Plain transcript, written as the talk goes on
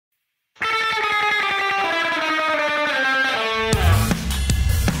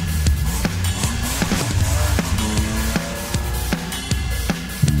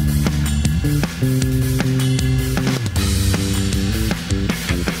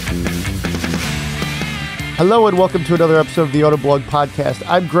Hello and welcome to another episode of the Autoblog Podcast.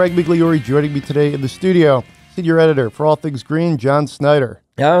 I'm Greg Migliore. Joining me today in the studio, senior editor for all things green, John Snyder.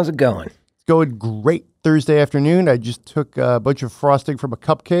 How's it going? It's going great. Thursday afternoon, I just took a bunch of frosting from a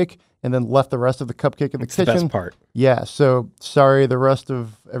cupcake and then left the rest of the cupcake in the kitchen. The best part. Yeah, so sorry the rest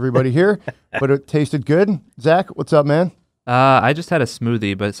of everybody here, but it tasted good. Zach, what's up, man? I just had a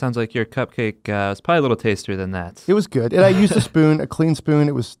smoothie, but it sounds like your cupcake was probably a little tastier than that. It was good. And I used a spoon, a clean spoon.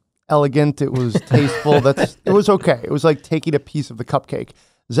 It was elegant. It was tasteful. It was okay. It was like taking a piece of the cupcake.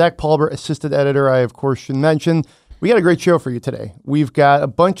 Zach Palmer, assistant editor, I of course should mention. We got a great show for you today. We've got a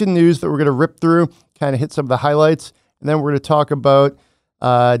bunch of news that we're going to rip through, kind of hit some of the highlights, and then we're going to talk about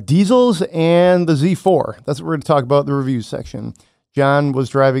diesels and the Z4. That's what we're going to talk about in the reviews section. John was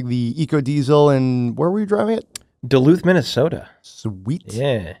driving the EcoDiesel, and where were you driving it? Duluth, Minnesota. Sweet.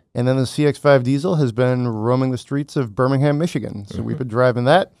 Yeah. And then the CX-5 diesel has been roaming the streets of Birmingham, Michigan. So we've been driving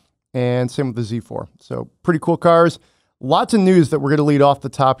that, and same with the Z4. So pretty cool cars. Lots of news that we're going to lead off the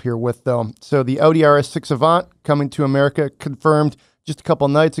top here with, though. So the Audi RS6 Avant coming to America, confirmed just a couple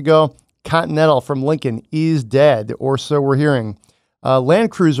nights ago. Continental from Lincoln is dead, or so we're hearing.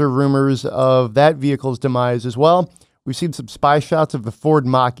 Land Cruiser rumors of that vehicle's demise as well. We've seen some spy shots of the Ford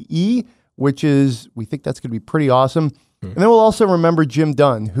Mach E, which is, we think that's going to be pretty awesome. And then we'll also remember Jim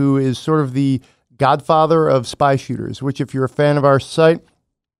Dunne, who is sort of the godfather of spy shooters, which if you're a fan of our site,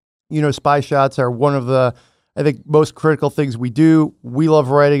 you know spy shots are one of the, I think, most critical things we do. We love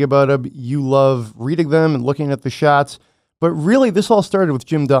writing about them. You love reading them and looking at the shots. But really, this all started with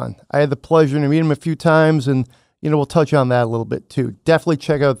Jim Dunne. I had the pleasure to meet him a few times, and, we'll touch on that a little bit, too. Definitely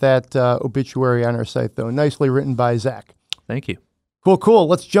check out that obituary on our site, though. Nicely written by Zach. Thank you. Cool.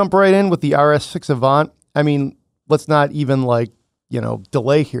 Let's jump right in with the RS6 Avant. I mean, let's not even,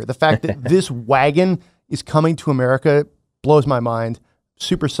 delay here. The fact that this wagon is coming to America blows my mind.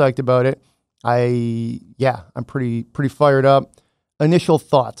 Super psyched about it. I'm pretty fired up. Initial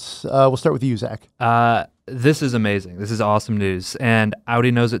thoughts. We'll start with you, Zach. This is amazing. This is awesome news, and Audi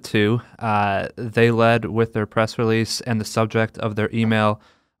knows it too. They led with their press release and the subject of their email.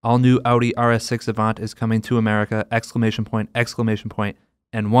 All new Audi RS6 Avant is coming to America! !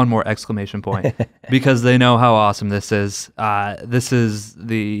 And one more exclamation point, because they know how awesome this is. This is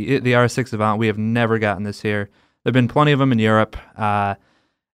the RS6 Avant. We have never gotten this here. There have been plenty of them in Europe.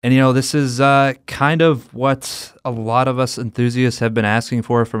 And, this is kind of what a lot of us enthusiasts have been asking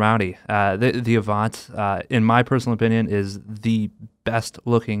for from Audi. The Avant, in my personal opinion, is the best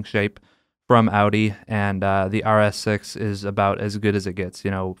looking shape from Audi, and the RS6 is about as good as it gets.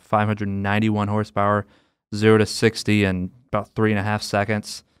 591 horsepower, 0 to 60 in about 3.5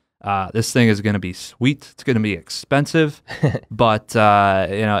 seconds. This thing is going to be sweet. It's going to be expensive, but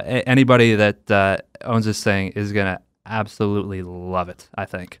anybody that owns this thing is going to absolutely love it, I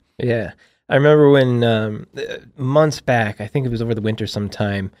think. Yeah. I remember when months back, I think it was over the winter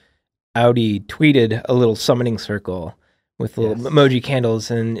sometime, Audi tweeted a little summoning circle with little emoji candles,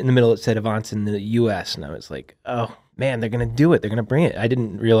 and in the middle it said Avant's in the US, and I was like, oh man, they're going to do it. They're going to bring it. I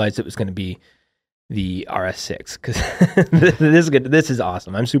didn't realize it was going to be the RS6, because this is good. This is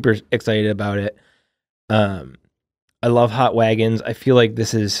awesome. I'm super excited about it. I love hot wagons. I feel like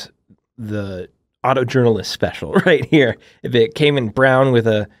this is the auto journalist special right here. If it came in brown with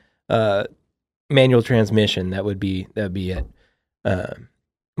a manual transmission, that'd be it.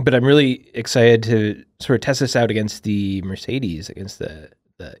 But I'm really excited to sort of test this out against the Mercedes, against the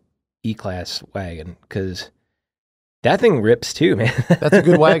E-Class wagon, because that thing rips too, man. That's a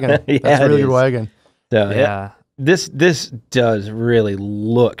good wagon. That's a really good wagon. So, yeah. This does really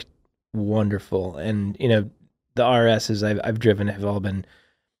look wonderful. And, the RSs I've driven have all been,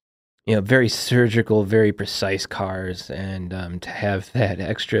 very surgical, very precise cars. And to have that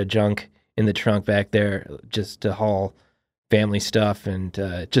extra junk in the trunk back there just to haul family stuff and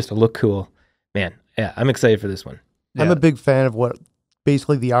just to look cool, man, yeah, I'm excited for this one. Yeah. I'm a big fan of what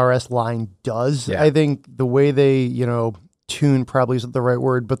basically the RS line does. Yeah. I think the way they, tune probably isn't the right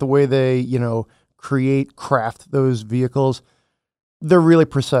word, but the way they, craft those vehicles, they're really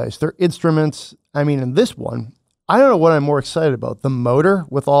precise. They're instruments. I mean, in this one, I don't know what I'm more excited about. The motor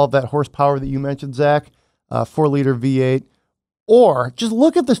with all of that horsepower that you mentioned, Zach, 4-liter V8, or just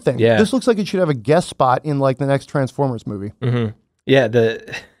look at this thing. Yeah. This looks like it should have a guest spot in like the next Transformers movie. Mm-hmm. Yeah,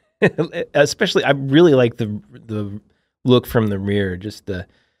 especially I really like the look from the rear, just the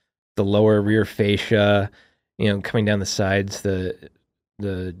lower rear fascia, coming down the sides, the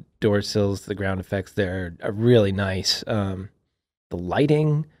door sills, the ground effects there are really nice. The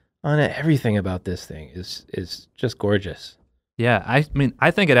lighting on it, everything about this thing is just gorgeous. Yeah, I mean, I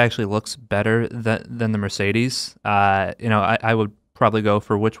think it actually looks better than the Mercedes. I would probably go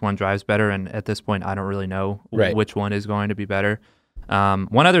for which one drives better. And at this point, I don't really know which one is going to be better.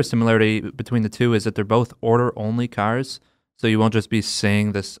 One other similarity between the two is that they're both order-only cars. So you won't just be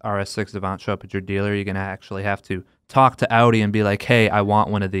seeing this RS6 Avant show up at your dealer. You're going to actually have to talk to Audi and be like, hey, I want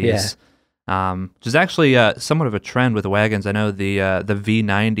one of these. Which is actually somewhat of a trend with wagons. I know the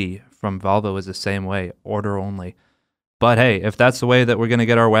V90 from Volvo is the same way, order only. But hey, if that's the way that we're going to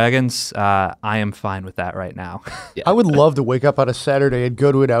get our wagons, I am fine with that right now. I would love to wake up on a Saturday and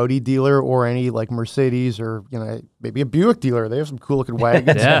go to an Audi dealer or any like Mercedes or maybe a Buick dealer. They have some cool looking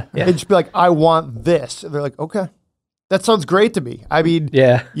wagons. And just be like, I want this. And they're like, okay. That sounds great to me. I mean,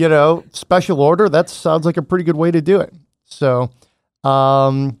 special order, that sounds like a pretty good way to do it. So,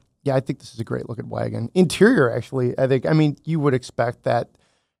 I think this is a great looking wagon. Interior, actually, I mean, you would expect that,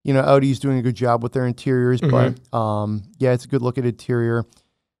 Audi's doing a good job with their interiors, but it's a good looking interior.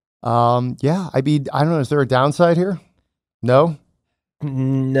 I mean, I don't know, is there a downside here? No?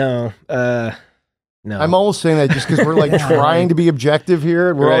 No. No. I'm almost saying that just because we're like trying to be objective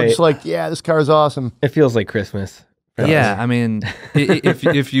here. We're all just like, this car is awesome. It feels like Christmas. Yeah, I mean,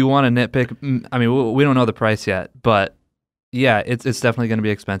 if you want to nitpick, I mean, we don't know the price yet, but yeah, it's definitely going to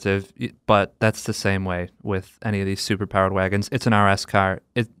be expensive. But that's the same way with any of these super powered wagons. It's an RS car.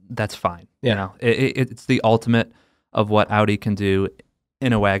 That's fine. Yeah. It's the ultimate of what Audi can do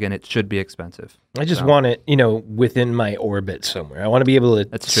in a wagon. It should be expensive. I just want it, within my orbit somewhere. I want to be able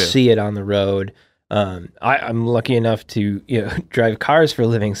to see it on the road. I'm lucky enough to drive cars for a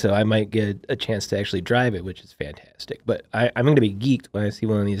living, so I might get a chance to actually drive it, which is fantastic. But I'm going to be geeked when I see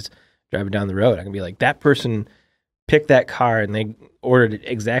one of these driving down the road. I'm going to be like, that person picked that car and they ordered it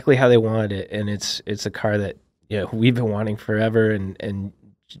exactly how they wanted it, and it's a car that we've been wanting forever, and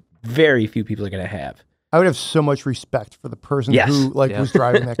very few people are going to have. I would have so much respect for the person who was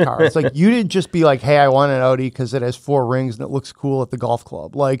driving that car. It's like, you didn't just be like, hey, I want an Audi because it has 4 rings and it looks cool at the golf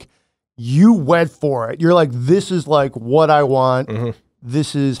club. Like, you went for it. You're like, this is like what I want.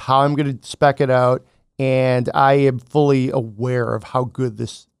 This is how I'm going to spec it out. And I am fully aware of how good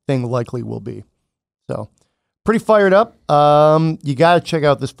this thing likely will be. So pretty fired up. You got to check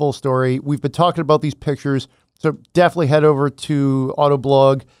out this full story. We've been talking about these pictures. So definitely head over to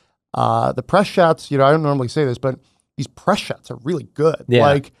Autoblog. The press shots, I don't normally say this, but these press shots are really good. Yeah.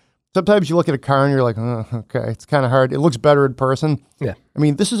 Like, sometimes you look at a car and you're like, oh, okay, it's kind of hard. It looks better in person. Yeah. I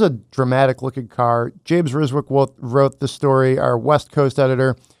mean, this is a dramatic-looking car. James Riswick wrote the story, our West Coast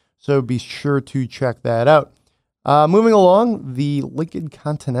editor, so be sure to check that out. Moving along, the Lincoln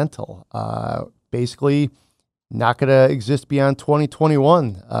Continental, basically not going to exist beyond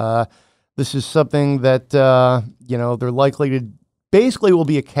 2021. This is something that, they're likely to, basically will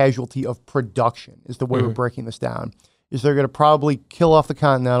be a casualty of production, is the way we're breaking this down. Is they're going to probably kill off the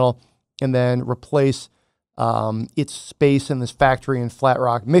Continental and then replace its space in this factory in Flat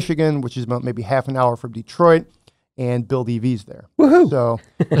Rock, Michigan, which is about maybe half an hour from Detroit, and build EVs there. Woohoo! So,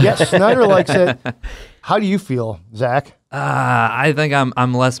 yes, Snyder likes it. How do you feel, Zach? I think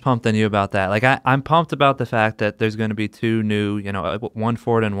I'm less pumped than you about that. Like, I'm pumped about the fact that there's going to be 2 new, one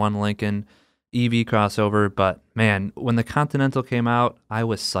Ford and one Lincoln EV crossover, but man, when the Continental came out, I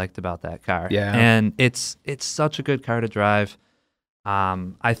was psyched about that car. Yeah. And it's such a good car to drive.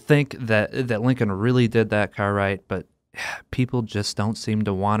 I think that Lincoln really did that car right, but people just don't seem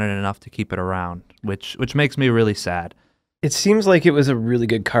to want it enough to keep it around, which makes me really sad. It seems like it was a really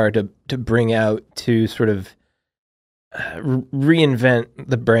good car to bring out to sort of reinvent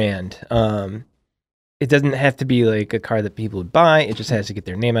the brand. It doesn't have to be like a car that people would buy. It just has to get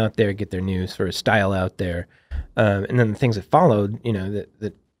their name out there, get their new sort of style out there. And then the things that followed,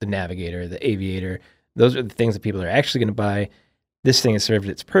 the Navigator, the Aviator, those are the things that people are actually going to buy. This thing has served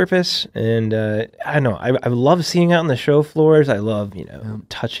its purpose. And I don't know, I love seeing it out on the show floors. I love,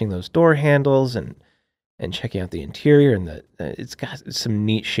 touching those door handles and checking out the interior. And it's got some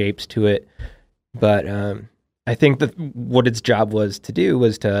neat shapes to it. But I think that what its job was to do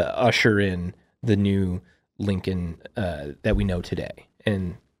was to usher in the new Lincoln that we know today,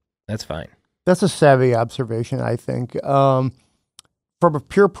 and that's fine. That's a savvy observation, I think. From a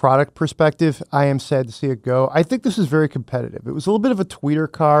pure product perspective, I am sad to see it go. I think this is very competitive. It was a little bit of a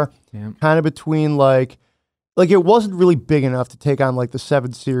tweeter car, kind of between like it wasn't really big enough to take on like the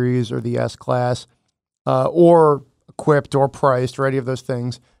 7 Series or the S-Class, or equipped or priced or any of those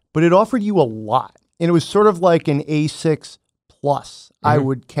things, but it offered you a lot. And it was sort of like an A6 plus, I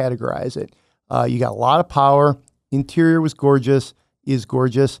would categorize it. You got a lot of power. Interior was gorgeous, is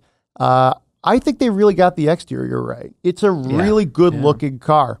gorgeous. I think they really got the exterior right. It's a really good-looking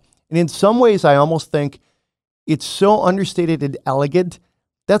car. And in some ways, I almost think it's so understated and elegant,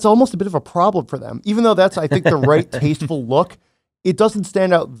 that's almost a bit of a problem for them. Even though that's, I think, the right tasteful look, it doesn't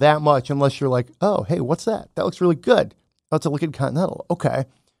stand out that much unless you're like, oh, hey, what's that? That looks really good. Oh, it's a Lincoln Continental. Okay.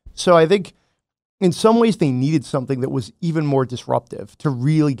 So I think in some ways they needed something that was even more disruptive to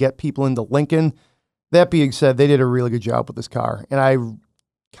really get people into Lincoln. That being said, they did a really good job with this car. And I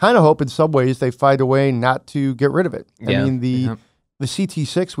kind of hope in some ways they find a way not to get rid of it. Yeah. I mean, the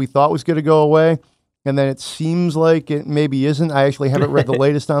CT6 we thought was going to go away, and then it seems like it maybe isn't. I actually haven't read the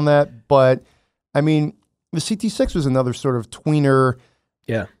latest on that, but I mean, the CT6 was another sort of tweener,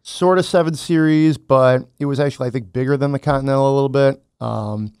 sort of 7 Series, but it was actually, I think, bigger than the Continental a little bit.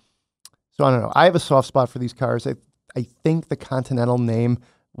 So I don't know. I have a soft spot for these cars. I think the Continental name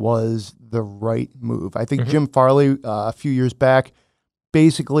was the right move. I think Jim Farley, a few years back,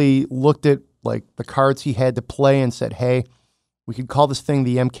 basically looked at like the cards he had to play and said, hey, we could call this thing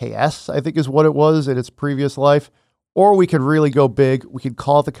the MKS, I think is what it was at its previous life. Or we could really go big. We could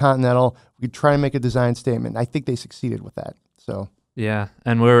call it the Continental. We could try and make a design statement. I think they succeeded with that. So yeah,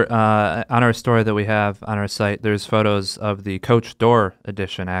 and we're on our story that we have on our site. There's photos of the coach door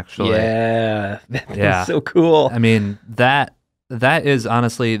edition, actually. Yeah, that's so cool. I mean, that is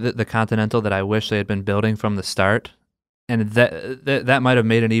honestly the Continental that I wish they had been building from the start, and that might have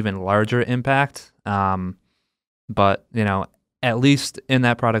made an even larger impact. But you know, at least in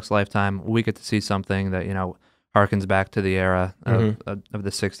that product's lifetime, we get to see something that harkens back to the era of the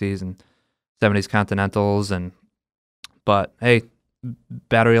 60s and 70s Continentals. But hey,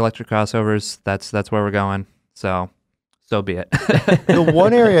 battery electric crossovers, that's where we're going. So be it. The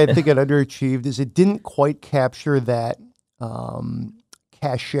one area I think it underachieved is it didn't quite capture that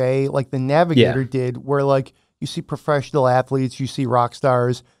cachet like the Navigator did, where like you see professional athletes, you see rock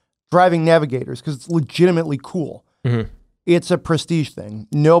stars driving Navigators because it's legitimately cool. It's a prestige thing.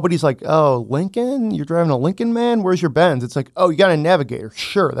 Nobody's like, oh, Lincoln? You're driving a Lincoln, man? Where's your Benz? It's like, oh, you got a Navigator.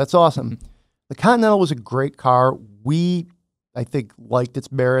 Sure, that's awesome. The Continental was a great car. We, I think, liked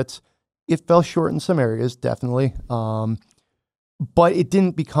its merits. It fell short in some areas, definitely. But it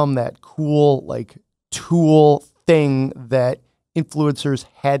didn't become that cool, like, tool thing that influencers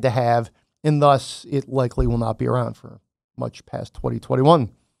had to have, and thus it likely will not be around for much past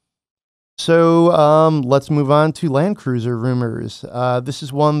 2021. So let's move on to Land Cruiser rumors. This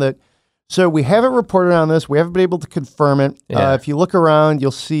is one that, so we haven't reported on this. We haven't been able to confirm it. If you look around,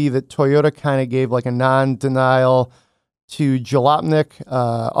 you'll see that Toyota kind of gave like a non-denial to Jalopnik.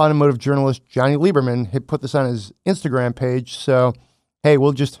 Automotive journalist Johnny Lieberman had put this on his Instagram page. So, hey,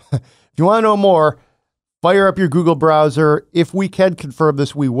 we'll just, if you want to know more, fire up your Google browser. If we can confirm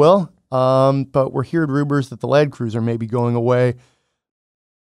this, we will. But we're hearing rumors that the Land Cruiser may be going away.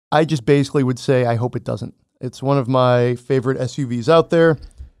 I just basically would say I hope it doesn't. It's one of my favorite SUVs out there.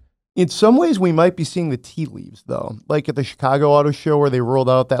 In some ways, we might be seeing the tea leaves, though. Like at the Chicago Auto Show where they rolled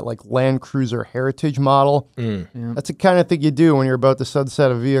out that like Land Cruiser Heritage model. That's the kind of thing you do when you're about to sunset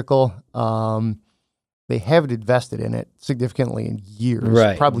a vehicle. They haven't invested in it significantly in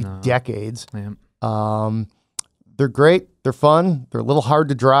years, probably decades. They're great. They're fun. They're a little hard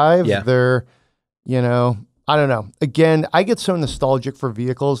to drive. They're, I don't know. Again, I get so nostalgic for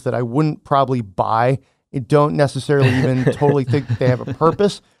vehicles that I wouldn't probably buy and don't necessarily even totally think they have a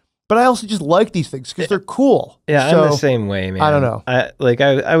purpose. But I also just like these things because they're cool. Yeah, so, I'm the same way, man. I don't know. I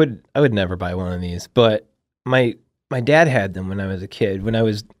would never buy one of these, but my dad had them when I was a kid, when I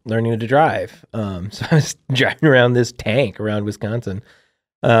was learning to drive. So I was driving around this tank around Wisconsin,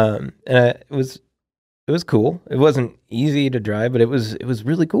 and it was cool. It wasn't easy to drive, but it was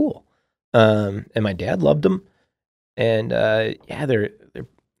really cool. And my dad loved them, and they're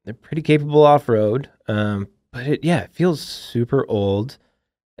pretty capable off road. But it feels super old.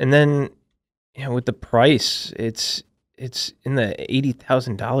 And then, with the price, it's in the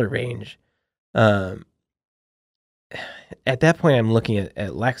 $80,000 range. At that point, I'm looking at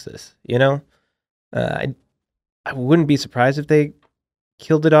Lexus. I wouldn't be surprised if they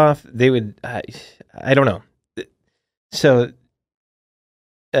killed it off. They would. I don't know. So,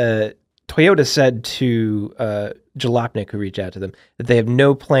 Toyota said to Jalopnik, who reached out to them, that they have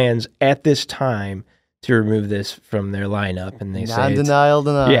no plans at this time to remove this from their lineup, and they say denial.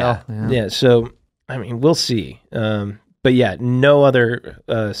 Yeah. So, I mean, we'll see. But yeah, no other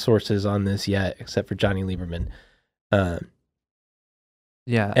sources on this yet except for Johnny Lieberman. And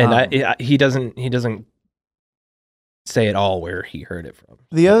he doesn't say at all where he heard it from.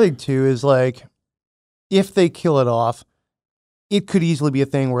 The other thing too is like, if they kill it off, it could easily be a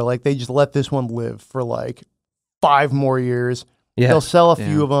thing where like they just let this one live for like 5 more years. They'll sell a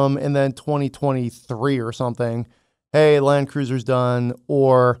few of them, and then 2023 or something, hey, Land Cruiser's done.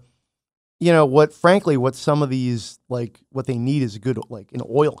 Or, what some of these, like, what they need is a good, like, an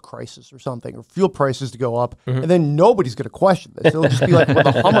oil crisis or something, or fuel prices to go up, and then nobody's going to question this. It'll just be like when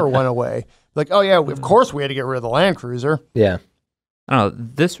the Hummer went away. Like, oh, yeah, of course we had to get rid of the Land Cruiser. Yeah. I don't know.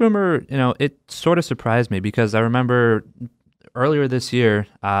 This rumor, it sort of surprised me because I remember earlier this year,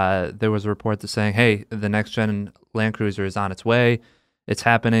 there was a report that's saying, hey, the next-gen Land Cruiser is on its way. It's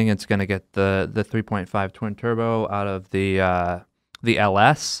happening. It's going to get the 3.5 twin turbo out of the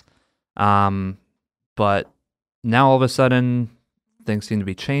LS. But now all of a sudden things seem to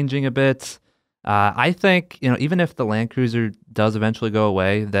be changing a bit. I think, even if the Land Cruiser does eventually go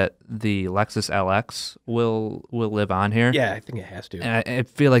away, that the Lexus LX will live on here. Yeah, I think it has to. And I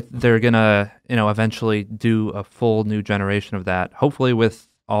feel like they're gonna, eventually do a full new generation of that. Hopefully with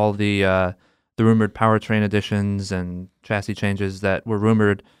all the rumored powertrain additions and chassis changes that were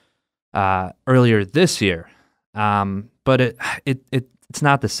rumored earlier this year. But it's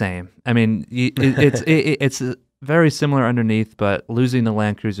not the same. I mean, it's very similar underneath, but losing the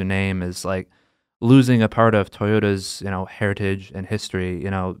Land Cruiser name is like losing a part of Toyota's, heritage and history.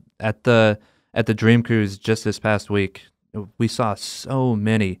 At the Dream Cruise just this past week, we saw so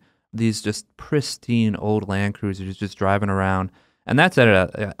many these just pristine old Land Cruisers just driving around, and that's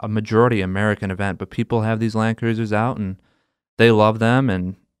at a majority American event. But people have these Land Cruisers out, and they love them,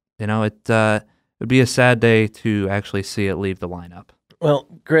 and it would be a sad day to actually see it leave the lineup. Well,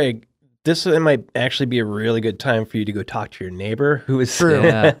 Greg, this might actually be a really good time for you to go talk to your neighbor who was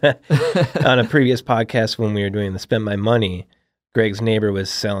on a previous podcast when we were doing the Spend My Money. Greg's neighbor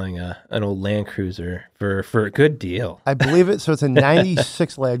was selling an old Land Cruiser for a good deal. I believe it. So it's a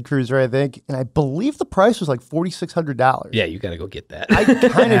 96 Land Cruiser, I think. And I believe the price was like $4,600. Yeah, you got to go get that. I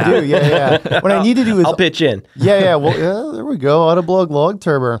kind of do. Yeah. What I need to do is... I'll pitch in. Yeah. Well, yeah, there we go. Autoblog Log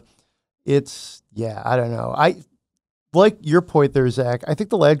Turbo. I don't know. Like your point there, Zach, I think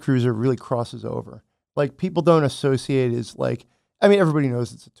the Land Cruiser really crosses over. Like, people don't associate it as like, I mean, everybody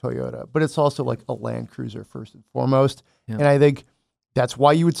knows it's a Toyota, but it's also like a Land Cruiser first and foremost. Yeah. And I think that's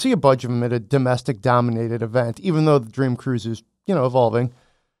why you would see a bunch of them at a domestic dominated event, even though the Dream Cruise is, evolving.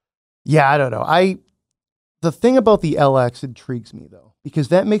 Yeah, I don't know. The thing about the LX intrigues me though, because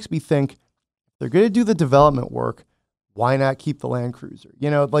that makes me think they're going to do the development work. Why not keep the Land Cruiser?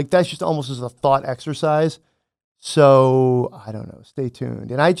 Like, that's just almost as a thought exercise. So, I don't know. Stay tuned.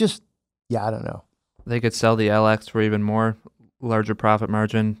 And I don't know. They could sell the LX for even more, larger profit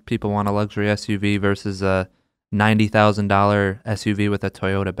margin. People want a luxury SUV versus a $90,000 SUV with a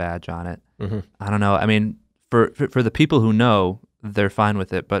Toyota badge on it. Mm-hmm. I don't know. I mean, for the people who know, they're fine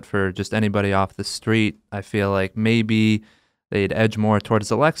with it. But for just anybody off the street, I feel like maybe they'd edge more towards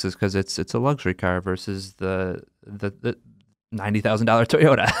the Lexus because it's a luxury car versus the $90,000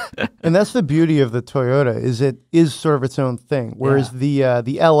 Toyota. And that's the beauty of the Toyota, is it is sort of its own thing. Whereas the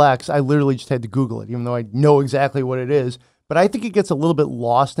LX, I literally just had to Google it, even though I know exactly what it is. But I think it gets a little bit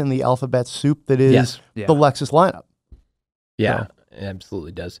lost in the alphabet soup that is the Lexus lineup. Yeah, it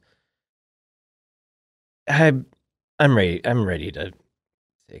absolutely does. I'm ready to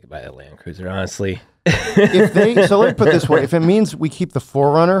say goodbye to the Land Cruiser, honestly. So let me put it this way. If it means we keep the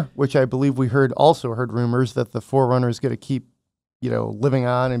 4Runner, which I believe we heard rumors that the 4Runner is going to keep, living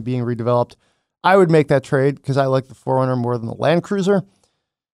on and being redeveloped, I would make that trade because I like the 4Runner more than the Land Cruiser.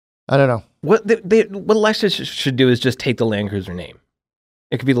 I don't know. What Lexus should do is just take the Land Cruiser name.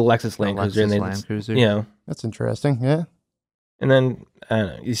 It could be the Lexus Land Cruiser. And Land Cruiser. That's interesting. Yeah. And then, I don't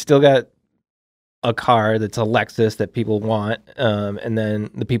know, you still got a car that's a Lexus that people want, and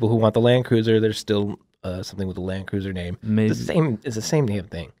then the people who want the Land Cruiser, there's still something with the Land Cruiser name. Maybe. It's the same damn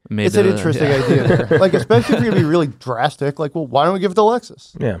thing. Maybe it's an interesting idea there. Like, especially if you're going to be really drastic, like, well, why don't we give it to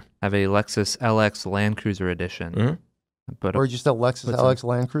Lexus? Yeah. Have a Lexus LX Land Cruiser edition. Mm-hmm. Or just a Lexus LX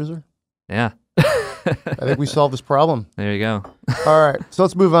Land Cruiser? Yeah. I think we solved this problem. There you go. All right, so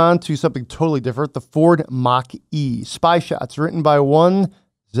let's move on to something totally different. The Ford Mach E. Spy Shots, written by one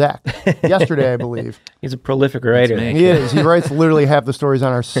Zach, yesterday, I believe. He's a prolific writer. He is. He writes literally half the stories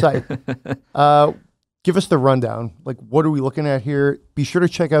on our site. Give us the rundown. Like, what are we looking at here? Be sure to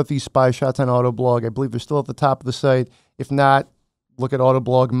check out these Spy Shots on Autoblog. I believe they're still at the top of the site. If not, look at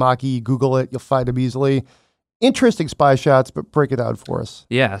Autoblog, Mach E, Google it. You'll find them easily. Interesting Spy Shots, but break it out for us.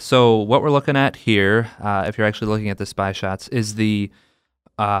 Yeah, so what we're looking at here, if you're actually looking at the Spy Shots, is the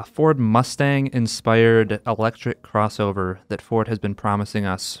Ford Mustang-inspired electric crossover that Ford has been promising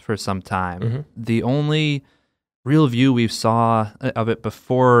us for some time. Mm-hmm. The only real view we saw of it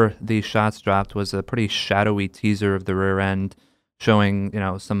before these shots dropped was a pretty shadowy teaser of the rear end showing,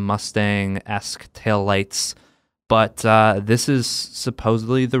 some Mustang-esque taillights. But this is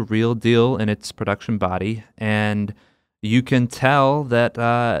supposedly the real deal in its production body, and you can tell that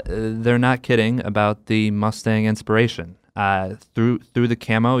they're not kidding about the Mustang inspiration. Through the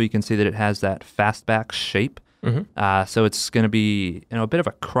camo, you can see that it has that fastback shape. Mm-hmm. So it's going to be a bit of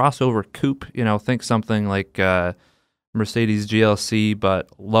a crossover coupe. Think something like Mercedes GLC, but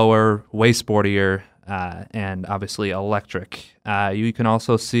lower, way sportier, and obviously electric. You can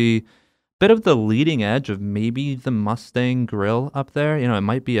also see bit of the leading edge of maybe the Mustang grill up there. It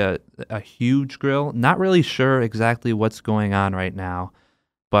might be a huge grill. Not really sure exactly what's going on right now,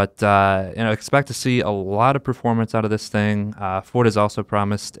 but expect to see a lot of performance out of this thing. Ford has also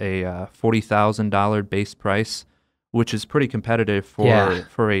promised a $40,000 base price, which is pretty competitive for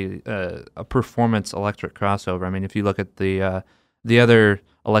a performance electric crossover. I mean, if you look at the other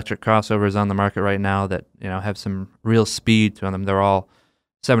electric crossovers on the market right now that have some real speed to them, they're all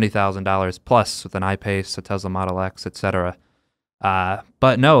 $70,000 plus with an I-Pace, a Tesla Model X, etc.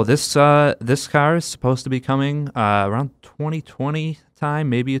 But no, this car is supposed to be coming around 2020 time,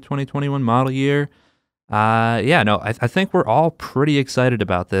 maybe a 2021 model year. I think we're all pretty excited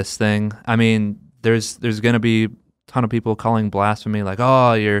about this thing. I mean, there's going to be a ton of people calling blasphemy, like,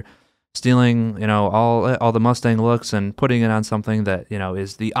 oh, you're stealing, all the Mustang looks and putting it on something that,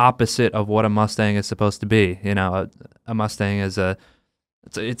 is the opposite of what a Mustang is supposed to be. A Mustang is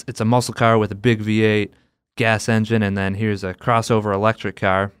it's a muscle car with a big V8 gas engine, and then here's a crossover electric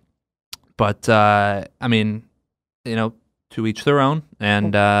car. But I mean, to each their own.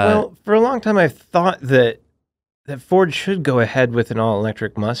 And well, for a long time, I've thought that Ford should go ahead with an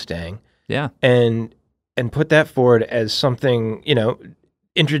all-electric Mustang. Yeah, and put that forward as something,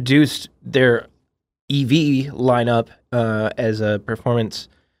 introduced their EV lineup as a performance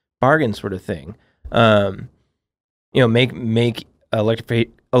bargain sort of thing. Make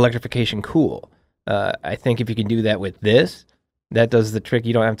electrification cool. I think if you can do that with this, that does the trick.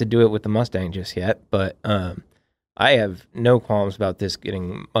 You don't have to do it with the Mustang just yet, but I have no qualms about this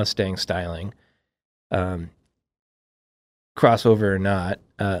getting Mustang styling, crossover or not.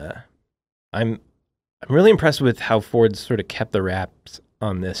 I'm really impressed with how Ford's sort of kept the wraps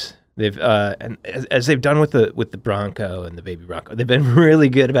on this. They've and as they've done with the Bronco and the Baby Bronco, they've been really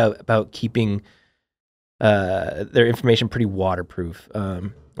good about keeping their information pretty waterproof,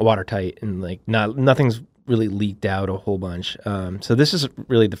 watertight, and like nothing's really leaked out a whole bunch. So this is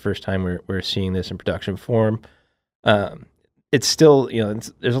really the first time we're seeing this in production form. It's still,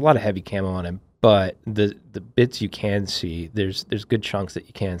 there's a lot of heavy camo on it, but the bits you can see, there's good chunks that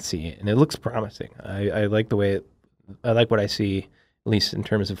you can see, and it looks promising. I like the way I like what I see, at least in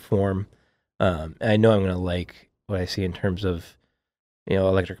terms of form. And I know I'm going to like what I see in terms of,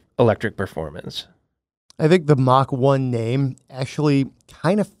 electric performance. I think the Mach 1 name actually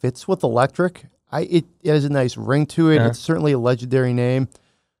kind of fits with electric. It has a nice ring to it. Uh-huh. It's certainly a legendary name.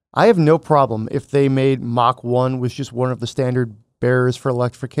 I have no problem if they made Mach 1 was just one of the standard bearers for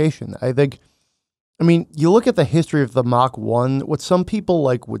electrification. I mean, you look at the history of the Mach 1, what some people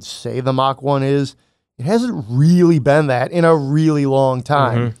would say the Mach 1 is, it hasn't really been that in a really long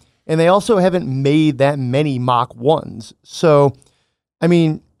time. Mm-hmm. And they also haven't made that many Mach 1s. So, I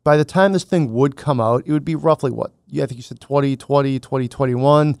mean, by the time this thing would come out, it would be roughly what? I think you said 2020,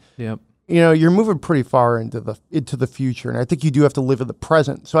 2021. Yep. You're moving pretty far into the future, and I think you do have to live in the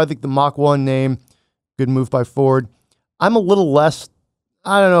present. So I think the Mach 1 name, good move by Ford. I'm a little less,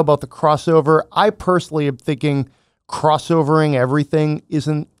 I don't know about the crossover. I personally am thinking crossovering everything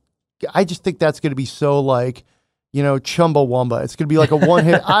isn't, I just think that's going to be so Chumbawamba. It's going to be like a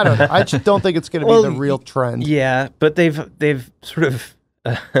one-hit. I don't know. I just don't think it's going to be the real trend. Yeah, but they've sort of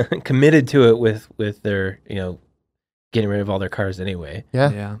committed to it with their, getting rid of all their cars anyway.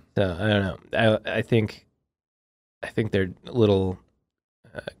 Yeah. So I don't know. I think they're a little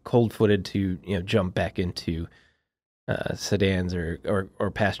cold-footed to jump back into sedans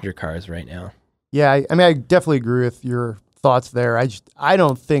or passenger cars right now. Yeah, I mean, I definitely agree with your thoughts there. I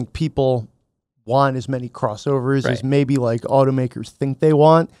don't think people want as many crossovers as maybe automakers think they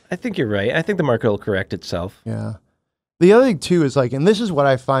want. I think you're right. I think the market will correct itself. Yeah. The other thing too is and this is what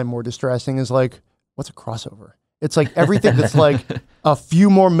I find more distressing is what's a crossover? It's everything that's a few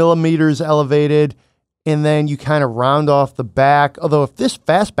more millimeters elevated, and then you kind of round off the back. Although if this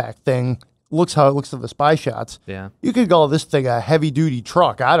fastback thing looks how it looks in the spy shots, yeah, you could call this thing a heavy duty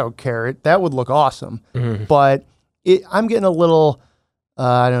truck. I don't care. That would look awesome. Mm-hmm. But I'm getting a little,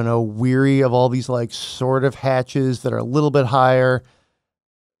 I don't know, weary of all these sort of hatches that are a little bit higher.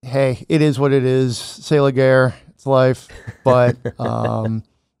 Hey, it is what it is. C'est la guerre. It's life. But I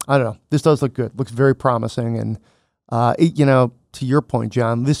don't know. This does look good. Looks very promising. And, to your point,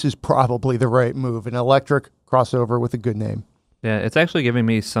 John, this is probably the right move. An electric crossover with a good name. Yeah, it's actually giving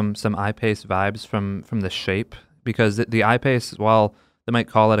me some I-Pace vibes from the shape. because the I-Pace, while they might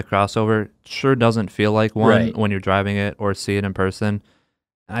call it a crossover, sure doesn't feel like one when you're driving it or see it in person.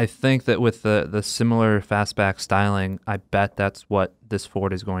 I think that with the similar fastback styling, I bet that's what this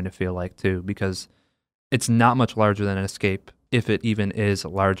Ford is going to feel like too, because it's not much larger than an Escape, if it even is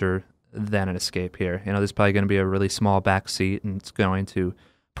larger than an Escape here. You know, there's probably going to be a really small back seat, and it's going to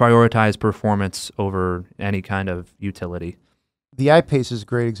prioritize performance over any kind of utility. The I-Pace is a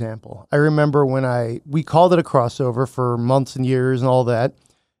great example. I remember when we called it a crossover for months and years and all that,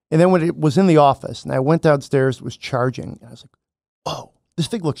 and then when it was in the office, and I went downstairs, it was charging, and I was like, oh, this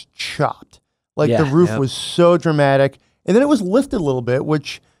thing looks chopped. Like the roof was so dramatic. And then it was lifted a little bit,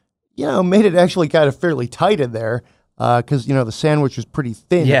 which, you know, made it actually kind of fairly tight in there because, you know, the sandwich was pretty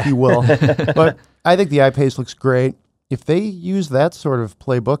thin, if you will. But I think the I-Pace looks great. If they use that sort of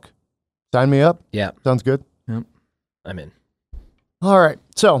playbook, sign me up. Yeah. Sounds good. Yep. I'm in. All right.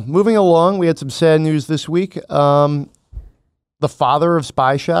 So moving along, we had some sad news this week. The father of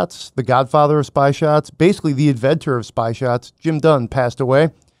spy shots, the godfather of spy shots, basically the inventor of spy shots, Jim Dunne, passed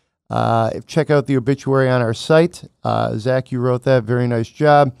away. Check out the obituary on our site. Zach, you wrote that. Very nice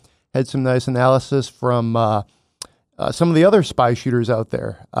job. Had some nice analysis from some of the other spy shooters out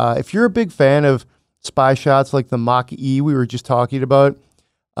there. If you're a big fan of spy shots like the Mach E we were just talking about,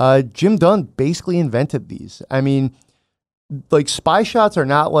 Jim Dunne basically invented these. I mean, like, spy shots are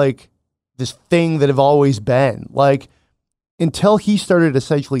not like this thing that have always been. Like, until he started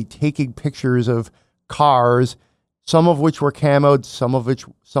essentially taking pictures of cars, some of which were camoed, some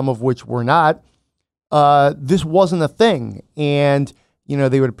of which were not, this wasn't a thing. And, you know,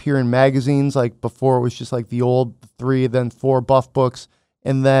 they would appear in magazines. Like, before it was just like the old 3, then 4 buff books.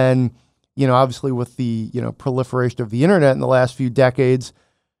 And then, you know, obviously with the, you know, proliferation of the internet in the last few decades,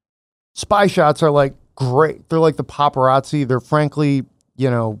 spy shots are like great. They're like the paparazzi. They're frankly, you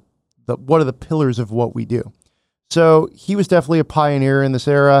know, one of the pillars of what we do. So he was definitely a pioneer in this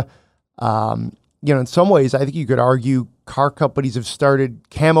era. You know, in some ways, I think you could argue car companies have started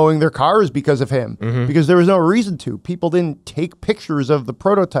camoing their cars because of him, because there was no reason to. People didn't take pictures of the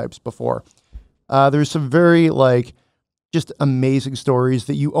prototypes before. There's some very, like, just amazing stories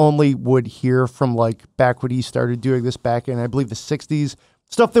that you only would hear from, like, back when he started doing this back in, I believe, the 60s.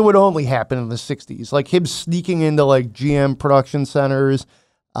 Stuff that would only happen in the 60s, like him sneaking into, like, GM production centers.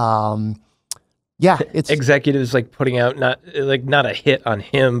 Yeah, it's executives like putting out not a hit on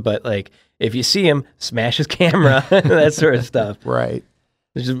him, but like if you see him, smash his camera, that sort of stuff. Right.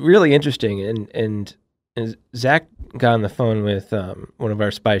 Which is really interesting. And Zach got on the phone with one of our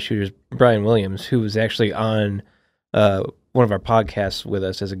spy shooters, Brian Williams, who was actually on one of our podcasts with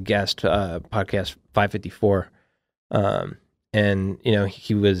us as a guest, podcast 554. And you know,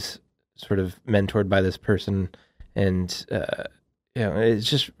 he was sort of mentored by this person, and you know, it's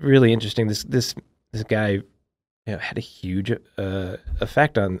just really interesting. This guy, you know, had a huge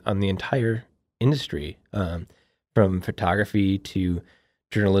effect on the entire industry, from photography to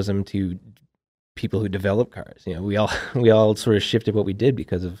journalism to people who develop cars. You know, we all sort of shifted what we did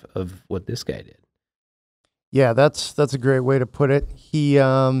because of what this guy did. Yeah, that's a great way to put it. He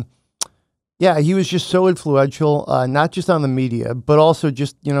was just so influential, not just on the media, but also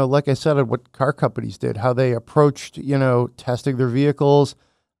just, you know, like I said, at what car companies did, how they approached, you know, testing their vehicles,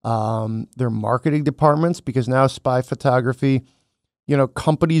 their marketing departments, because now spy photography, you know,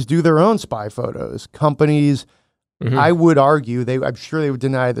 companies do their own spy photos. Companies, I would argue, I'm sure they would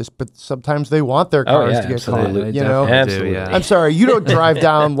deny this, but sometimes they want their cars to get absolutely. caught. You know, absolutely. I'm sorry, you don't drive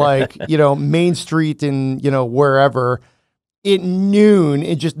down, like, you know, Main Street in, you know, wherever at noon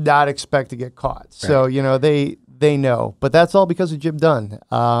and just not expect to get caught. Right. So, you know, they know, but that's all because of Jim Dunne.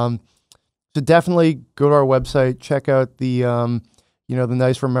 So definitely go to our website, check out the, you know, the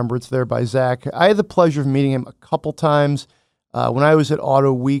nice remembrance there by Zach. I had the pleasure of meeting him a couple times. When I was at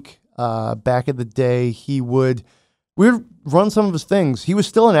Auto Week back in the day, we would run some of his things. He was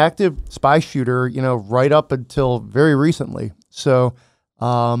still an active spy shooter, you know, right up until very recently. So,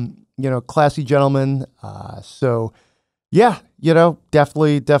 you know, classy gentleman. So, yeah, you know,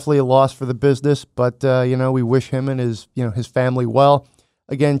 definitely a loss for the business, but, you know, we wish him and his family well.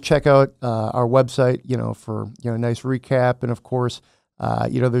 Again, check out our website, you know, for, you know, a nice recap. And of course,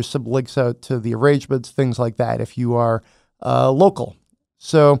 you know, there's some links out to the arrangements, things like that, if you are local.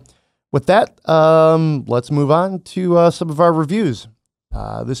 So with that, let's move on to some of our reviews.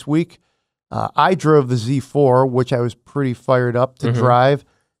 This week, I drove the Z4, which I was pretty fired up to drive.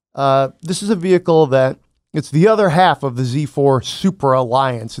 This is a vehicle that it's the other half of the Z4 Supra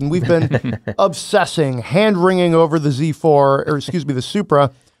Alliance, and we've been obsessing, hand-wringing over the the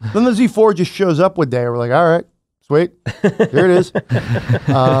Supra. Then the Z4 just shows up one day, and we're like, all right, sweet, here it is.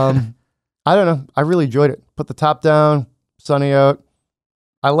 I don't know. I really enjoyed it. Put the top down, sunny out.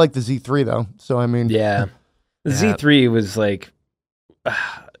 I like the Z3 though. So I mean, Yeah. The Yeah. Z3 was like,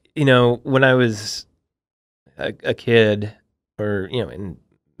 when I was a kid or, in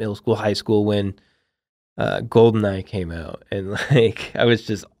middle school, high school, when GoldenEye came out, and like I was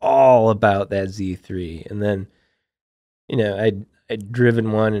just all about that Z3. And then, I'd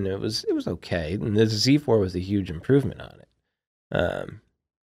driven one and it was okay. And the Z4 was a huge improvement on it.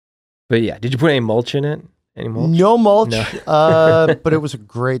 But yeah, did you put any mulch in it? Any mulch? no mulch, No. but it was a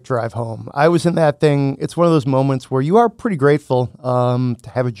great drive home. I was in that thing. It's one of those moments where you are pretty grateful to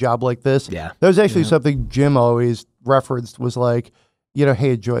have a job like this. Yeah. That was actually something Jim always referenced, was like,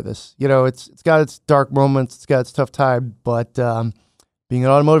 hey, enjoy this. It's got its dark moments, it's got its tough time, but being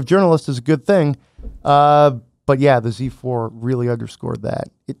an automotive journalist is a good thing. But yeah, the Z4 really underscored that.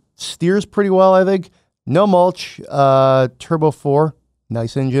 It steers pretty well, I think. No mulch, turbo 4,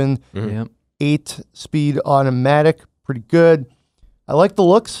 nice engine. Yep. 8-speed automatic, pretty good. I like the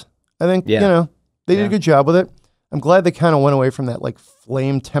looks. I think, they did a good job with it. I'm glad they kind of went away from that like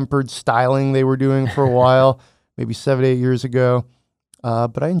flame-tempered styling they were doing for a while, maybe 7-8 years ago.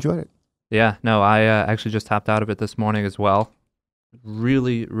 But I enjoyed it. Yeah, no, I actually just hopped out of it this morning as well.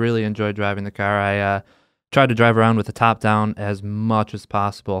 Really, really enjoyed driving the car. I tried to drive around with the top down as much as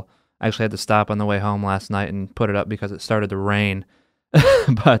possible. I actually had to stop on the way home last night and put it up because it started to rain.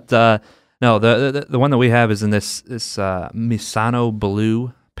 But no, the one that we have is in this Misano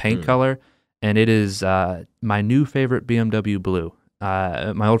blue paint color, and it is my new favorite BMW blue.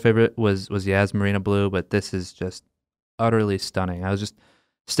 My old favorite was Yas Marina blue, but this is just utterly stunning. I was just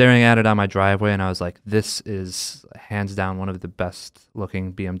staring at it on my driveway, and I was like, this is hands down one of the best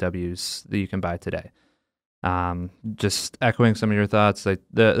looking BMWs that you can buy today. Just echoing some of your thoughts, like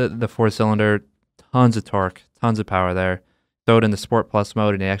the 4-cylinder, tons of torque, tons of power there. Throw it in the Sport Plus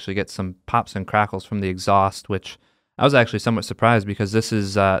mode, and you actually get some pops and crackles from the exhaust, which I was actually somewhat surprised because this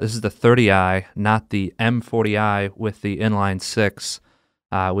is the 30i, not the M40i with the inline 6,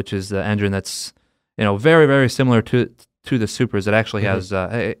 which is the engine that's very, very similar to the Supras. It actually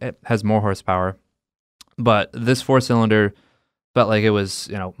it has more horsepower, but this 4-cylinder felt like it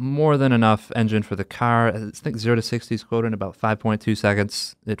was more than enough engine for the car. I think 0 to 60 is quoted in about 5.2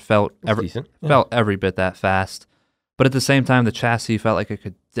 seconds. It felt felt every bit that fast. But at the same time, the chassis felt like it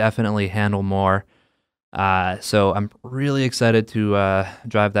could definitely handle more. So I'm really excited to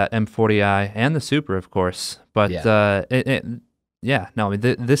drive that M40i and the Supra, of course. But this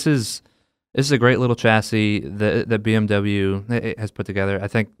is a great little chassis that BMW has put together. I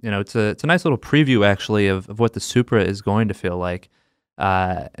think it's a nice little preview actually of what the Supra is going to feel like.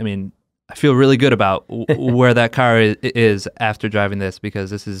 I feel really good about where that car is after driving this,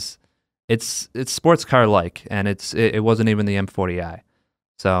 because it's sports car like, and it wasn't even the M40i.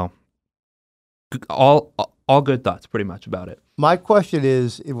 So all good thoughts pretty much about it. My question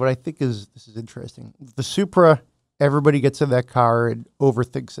is, what I think is, this is interesting. The Supra, everybody gets in that car and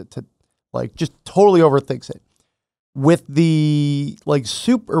overthinks it, just totally overthinks it. With the with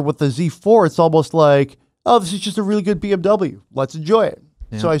the Z4, it's almost like, oh, this is just a really good BMW. Let's enjoy it.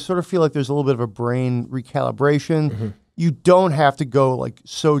 Yeah. So I sort of feel like there's a little bit of a brain recalibration. Mm-hmm. You don't have to go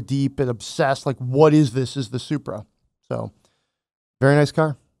so deep and obsessed. What is this? Is the Supra? So very nice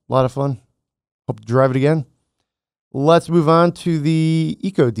car. A lot of fun. Hope to drive it again. Let's move on to the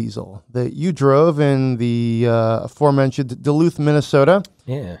EcoDiesel that you drove in the aforementioned Duluth, Minnesota.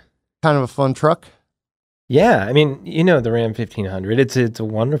 Yeah. Kind of a fun truck. Yeah. I mean, the Ram 1500, it's a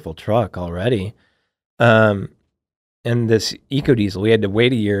wonderful truck already. And this EcoDiesel, we had to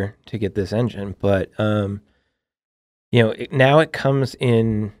wait a year to get this engine, but now it comes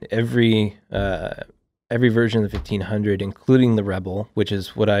in every version of the 1500, including the Rebel, which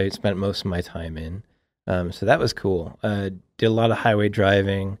is what I spent most of my time in. So that was cool. Did a lot of highway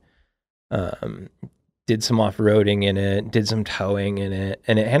driving, did some off-roading in it, did some towing in it,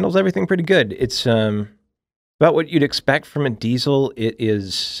 and it handles everything pretty good. It's about what you'd expect from a diesel. It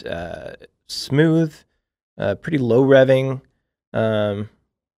is smooth, pretty low revving, a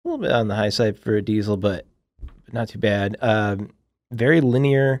little bit on the high side for a diesel, but not too bad. Very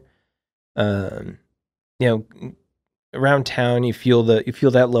linear. Around town you feel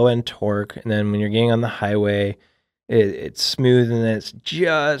that low end torque, and then when you're getting on the highway, it's smooth, and then it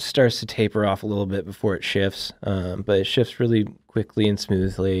just starts to taper off a little bit before it shifts. But it shifts really quickly and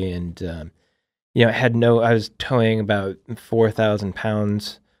smoothly, and I was towing about 4,000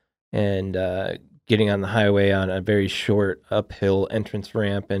 pounds, and getting on the highway on a very short uphill entrance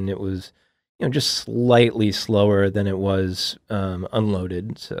ramp, and it was just slightly slower than it was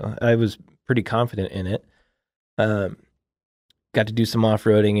unloaded. So I was pretty confident in it. got to do some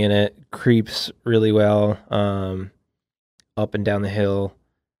off-roading in it. Creeps really well, up and down the hill.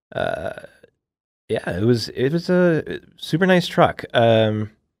 Yeah, it was a super nice truck.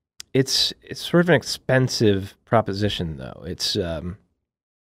 It's sort of an expensive proposition though. It's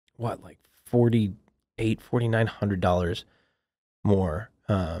like $4,900 more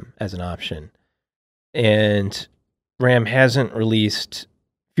as an option. And Ram hasn't released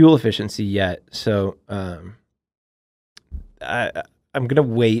fuel efficiency yet, so I'm gonna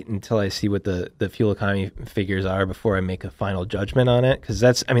wait until I see what the fuel economy figures are before I make a final judgment on it, because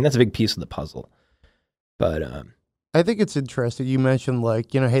that's a big piece of the puzzle. But I think it's interesting. You mentioned hey,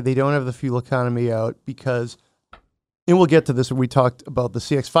 they don't have the fuel economy out because, and we'll get to this when we talked about the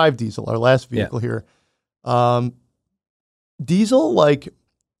CX-5 diesel, our last vehicle here. Diesel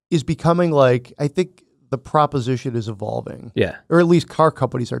is becoming I think the proposition is evolving. Yeah. Or at least car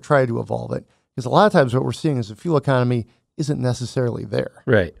companies are trying to evolve it. Because a lot of times what we're seeing is the fuel economy isn't necessarily there.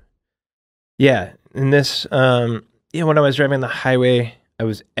 Right. Yeah. And this, when I was driving the highway, I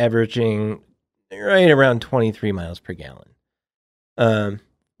was averaging right around 23 miles per gallon,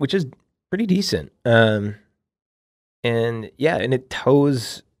 which is pretty decent. And it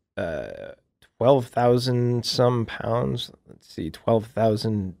tows 12,000 some pounds. Let's see,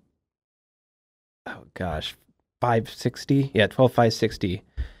 12,000. Oh gosh, 560. Yeah, 12,560,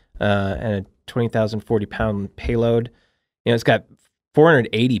 and a 20,040 pound payload. It's got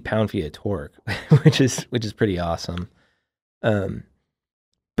 480 pound-feet of torque, which is pretty awesome.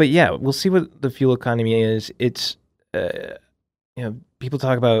 But yeah, we'll see what the fuel economy is. It's people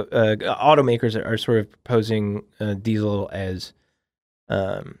talk about automakers are sort of proposing diesel as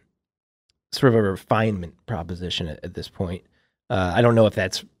sort of a refinement proposition at this point. I don't know if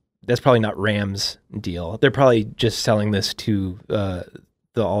that's probably not Ram's deal. They're probably just selling this to the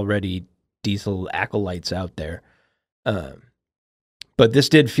already diesel acolytes out there. But this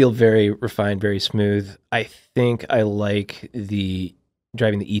did feel very refined, very smooth. I think I like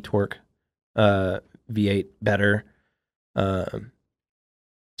driving the e-torque V8 better.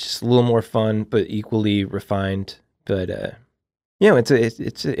 Just a little more fun, but equally refined. But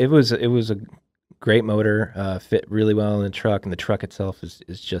it was a great motor, fit really well in the truck, and the truck itself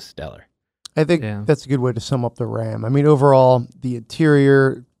is just stellar. I think that's a good way to sum up the Ram. I mean, overall, the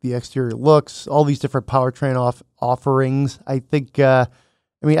interior, the exterior looks, all these different powertrain offerings. I think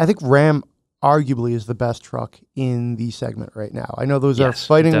Ram arguably is the best truck in the segment right now. I know those are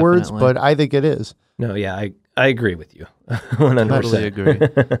fighting words, but I think it is. No, yeah, I agree with you. 100%. Totally agree.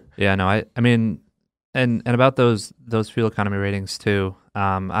 Yeah, no, I mean, and about those fuel economy ratings too.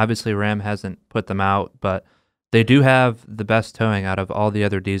 Obviously, Ram hasn't put them out, but they do have the best towing out of all the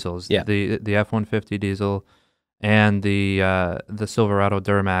other diesels. Yeah. The F-150 diesel and the Silverado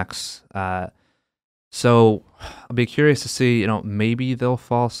Duramax. So I'll be curious to see. Maybe they'll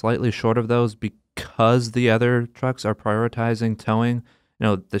fall slightly short of those because the other trucks are prioritizing towing.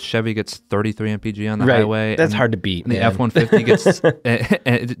 The Chevy gets 33 mpg on the highway. That's hard to beat. The F-150 gets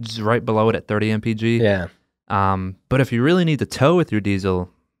it's right below it at 30 mpg. Yeah. But if you really need to tow with your diesel,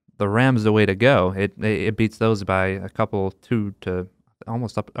 the Ram's the way to go. It beats those by a couple, 2 to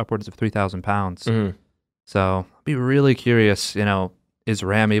almost upwards of 3,000 pounds. Mm-hmm. So I'll be really curious. Is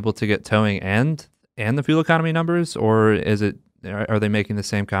Ram able to get towing and the fuel economy numbers, or are they making the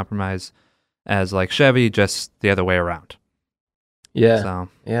same compromise as Chevy, just the other way around? Yeah. So.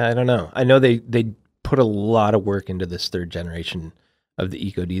 Yeah, I don't know. I know they put a lot of work into this third generation of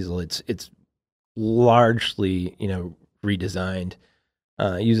the EcoDiesel. It's largely, redesigned.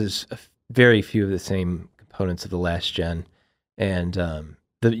 Uses very few of the same components of the last gen, and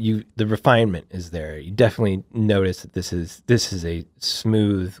the refinement is there. You definitely notice that this is a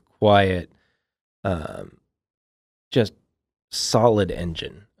smooth, quiet, just solid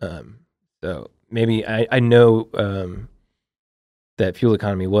engine. So maybe I know that fuel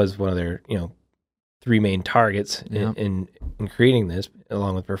economy was one of their three main targets in creating this,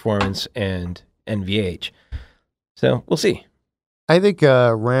 along with performance and NVH. So we'll see. I think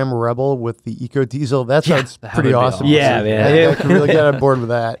Ram Rebel with the EcoDiesel, that sounds pretty awesome. Yeah, man. I can really get on board with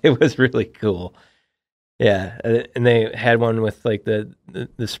that. It was really cool. Yeah, and they had one with the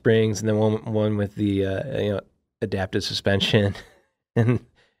springs, and then one with the adaptive suspension, and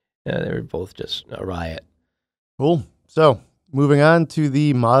they were both just a riot. Cool. So moving on to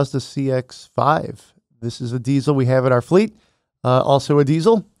the Mazda CX-5. This is a diesel we have in our fleet. Also a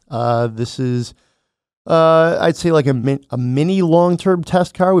diesel. This is, I'd say, a mini long-term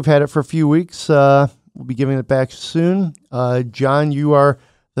test car. We've had it for a few weeks. We'll be giving it back soon. John, you are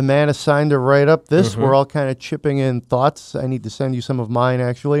the man assigned to write up this. Mm-hmm. We're all kind of chipping in thoughts. I need to send you some of mine,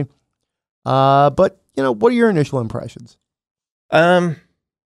 actually. But, what are your initial impressions? Well,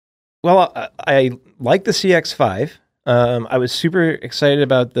 I like the CX-5. I was super excited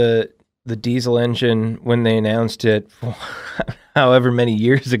about the diesel engine when they announced it, however many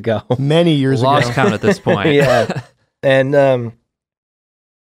years ago. Many years ago. Lost count at this point. Yeah,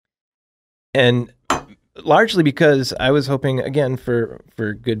 and largely because I was hoping again for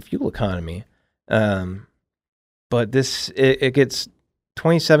good fuel economy. But it gets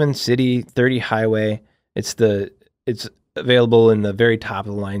 27 city, 30 highway. It's available in the very top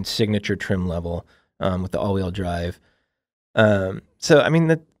of the line signature trim level with the all-wheel drive. So I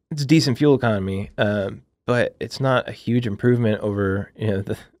mean it's decent fuel economy, but it's not a huge improvement over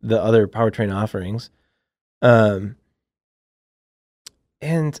the other powertrain offerings. And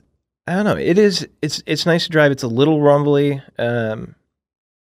I don't know. It's nice to drive. It's a little rumbly.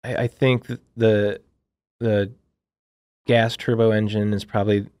 I think the gas turbo engine is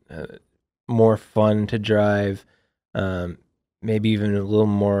probably more fun to drive. Maybe even a little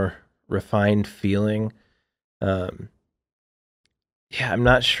more refined feeling. Yeah, I'm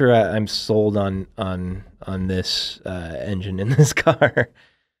not sure I'm sold on this engine in this car.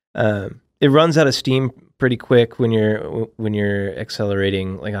 It runs out of steam pretty quick when you're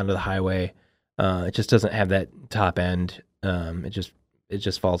accelerating like onto the highway. It just doesn't have that top end. It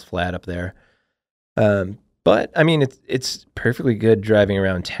just falls flat up there. But I mean, it's perfectly good driving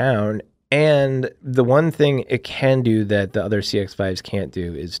around town. And the one thing it can do that the other CX-5s can't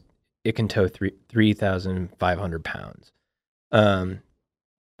do is it can tow 3,500 pounds,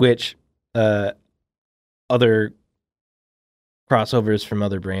 which other crossovers from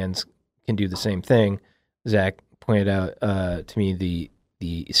other brands can do the same thing. Zach pointed out to me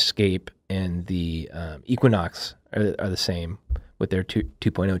the Escape and the Equinox are the same with their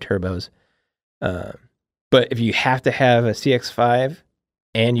 2.0 turbos. But if you have to have a CX-5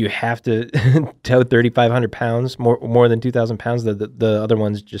 and you have to tow 3,500 pounds, more than 2,000 pounds, the other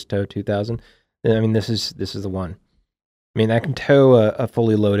ones just tow 2,000. I mean, this is the one. I mean, that can tow a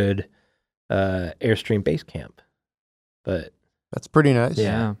fully loaded Airstream base camp. But that's pretty nice.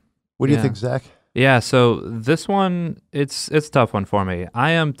 Yeah. What do you think, Zach? Yeah, so this one, it's a tough one for me.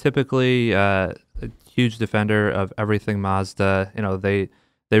 I am typically a huge defender of everything Mazda. They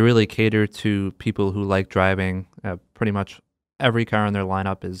really cater to people who like driving. Pretty much every car in their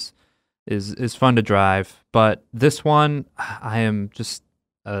lineup is fun to drive. But this one, I am just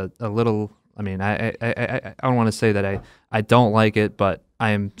a little. I mean, I don't want to say that I don't like it, but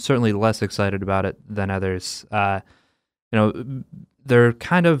I am certainly less excited about it than others. They're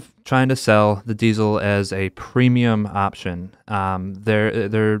kind of trying to sell the diesel as a premium option.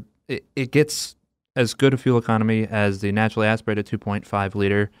 It gets as good a fuel economy as the naturally aspirated 2.5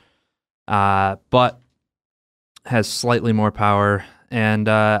 liter, but has slightly more power. And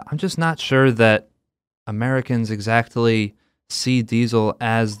I'm just not sure that Americans exactly see diesel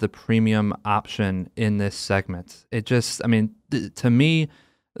as the premium option in this segment. It just, I mean, to me,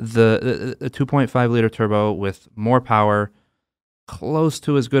 the 2.5 liter turbo with more power, close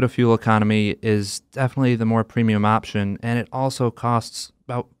to as good a fuel economy, is definitely the more premium option, and it also costs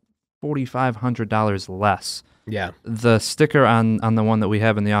about $4,500 less. Yeah. The sticker on the one that we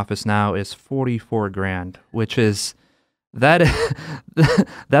have in the office now is $44,000, which is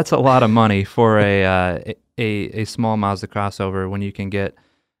that's a lot of money for a small Mazda crossover when you can get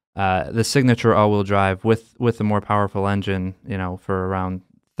the signature all-wheel drive with the more powerful engine, for around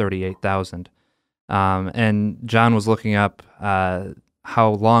 $38,000. And John was looking up how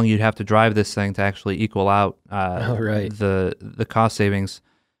long you'd have to drive this thing to actually equal out the cost savings.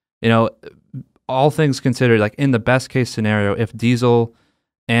 All things considered, like in the best case scenario, if diesel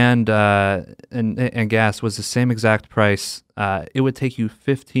and gas was the same exact price, it would take you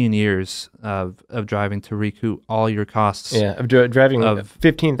 15 years of driving to recoup all your costs. Yeah, of driving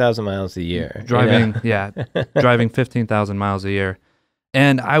 15,000 miles a year. Driving 15,000 miles a year.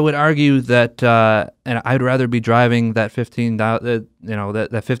 And I would argue that, and I'd rather be driving that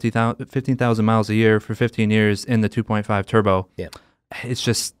 15,000 miles a year for 15 years in the 2.5 turbo. Yeah,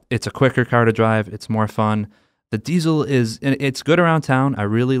 it's a quicker car to drive. It's more fun. The diesel it's good around town. I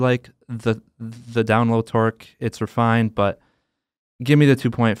really like the down low torque. It's refined, but give me the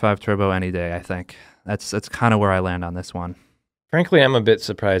 2.5 turbo any day. I think that's kind of where I land on this one. Frankly, I'm a bit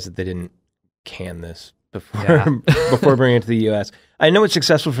surprised that they didn't can this before bringing it to the U.S. I know it's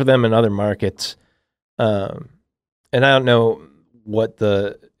successful for them in other markets, and I don't know what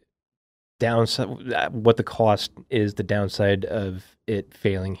the downside, what the cost is, the downside of it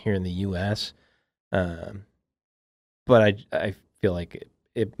failing here in the U.S. But I feel like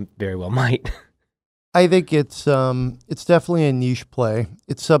it very well might. I think it's definitely a niche play.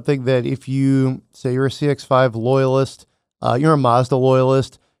 It's something that if you say you're a CX-5 loyalist, you're a Mazda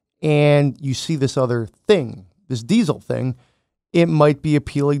loyalist, and you see this other thing, this diesel thing, it might be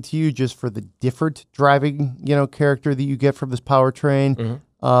appealing to you just for the different driving, character that you get from this powertrain.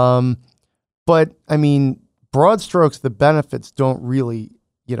 But I mean, broad strokes, the benefits don't really,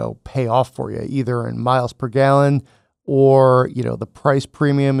 pay off for you either in miles per gallon or, the price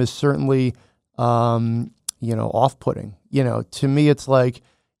premium is certainly, off-putting. To me, it's like,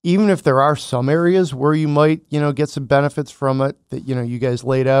 even if there are some areas where you might, get some benefits from it that, you guys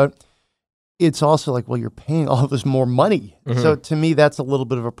laid out, it's also like, well, you're paying all of us more money. So to me, that's a little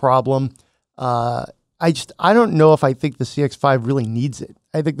bit of a problem. I don't know if I think the CX-5 really needs it.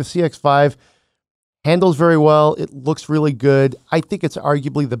 I think the CX-5 handles very well. It looks really good. I think it's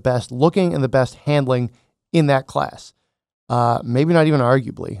arguably the best looking and the best handling in that class. Maybe not even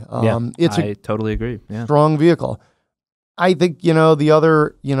arguably. I totally agree. Yeah. Strong vehicle. I think, the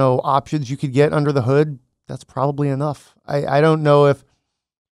other, options you could get under the hood, that's probably enough. I don't know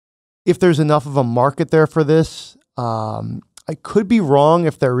if there's enough of a market there for this. I could be wrong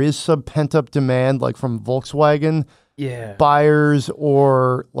if there is some pent-up demand, like from Volkswagen buyers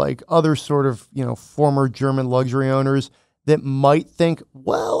or like other sort of, former German luxury owners that might think,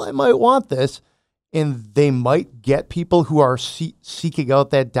 well, I might want this. And they might get people who are seeking out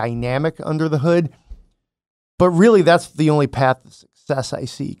that dynamic under the hood. But really, that's the only path to success I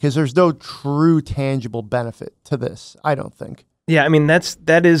see, because there's no true tangible benefit to this, I don't think. Yeah, I mean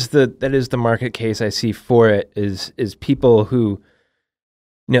that is the market case I see for it is people who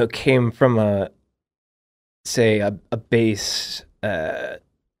came from a base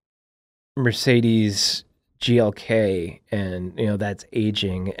Mercedes GLK and that's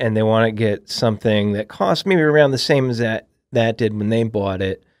aging and they want to get something that costs maybe around the same as that did when they bought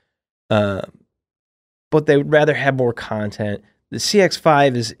it, but they would rather have more content. The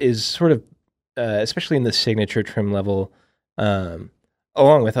CX-5 is sort of especially in the signature trim level, along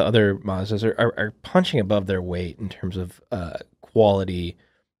with other Mazdas, are punching above their weight in terms of quality,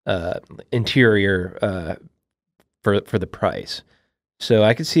 interior for the price. So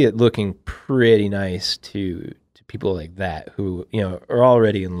I could see it looking pretty nice to people like that who are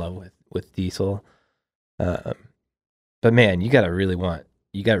already in love with diesel. But man, you gotta really want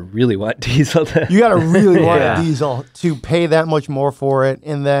diesel. You gotta really want diesel to pay that much more for it,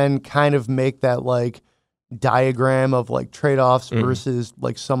 and then kind of make that like diagram of like trade-offs versus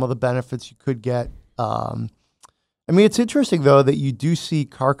like some of the benefits you could get. I mean, it's interesting though that you do see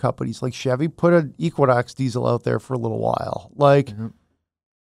car companies like Chevy put an Equinox diesel out there for a little while. Like,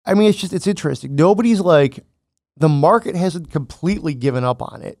 I mean, it's interesting. Nobody's like, the market hasn't completely given up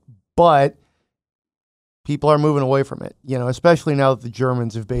on it, but people are moving away from it, especially now that the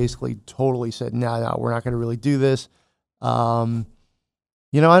Germans have basically totally said, no, we're not going to really do this. I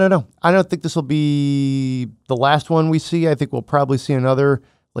don't know. I don't think this will be the last one we see. I think we'll probably see another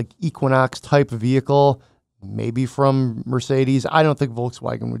like Equinox type vehicle, maybe from Mercedes. I don't think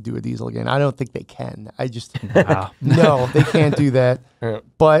Volkswagen would do a diesel again. I don't think they can. No, they can't do that.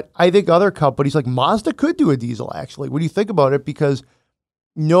 But I think other companies like Mazda could do a diesel actually. When you think about it, because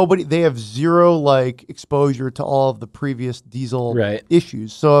they have zero like exposure to all of the previous diesel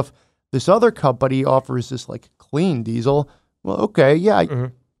issues. So if this other company offers this like clean diesel, well, okay, yeah,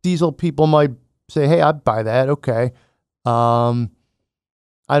 diesel people might say, hey, I'd buy that. Okay.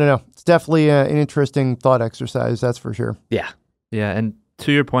 I don't know. It's definitely an interesting thought exercise, that's for sure. Yeah. Yeah, and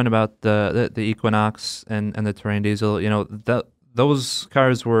to your point about the Equinox and the Terrain diesel, those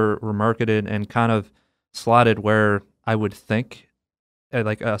cars were marketed and kind of slotted where I would think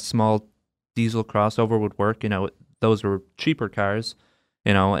like a small diesel crossover would work. Those were cheaper cars,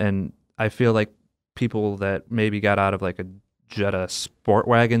 and I feel like people that maybe got out of like a Jetta Sport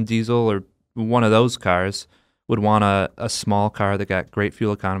Wagon diesel or one of those cars would want a small car that got great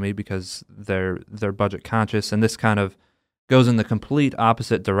fuel economy because they're budget conscious, and this kind of goes in the complete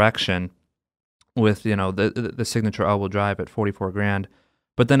opposite direction with the signature all-wheel drive at $44,000.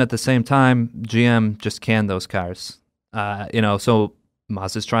 But then at the same time, GM just canned those cars. So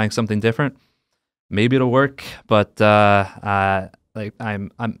Mazda's trying something different. Maybe it'll work, but I'm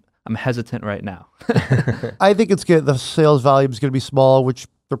hesitant right now. I think it's good. The sales volume is going to be small, which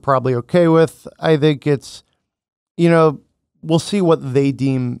they're probably okay with. I think it's, we'll see what they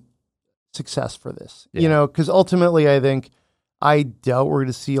deem success for this, because ultimately I doubt we're going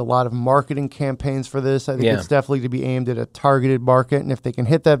to see a lot of marketing campaigns for this. I think it's definitely to be aimed at a targeted market. And if they can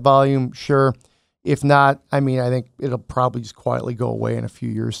hit that volume, sure. If not, I think it'll probably just quietly go away in a few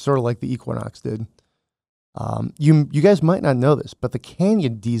years, sort of like the Equinox did. You guys might not know this, but the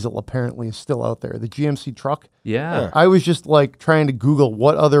Canyon diesel apparently is still out there. The GMC truck. Yeah. I was just like trying to Google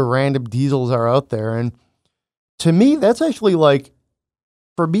what other random diesels are out there, and to me, that's actually like,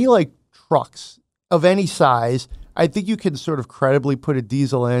 for me, like trucks of any size, I think you can sort of credibly put a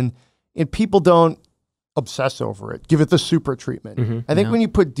diesel in, and people don't obsess over it. Give it the super treatment. I think when you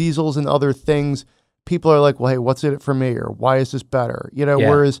put diesels in other things, people are like, well, hey, what's in it for me? Or why is this better? You know,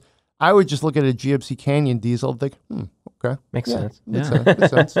 whereas I would just look at a GMC Canyon diesel and think, okay. Makes sense. Makes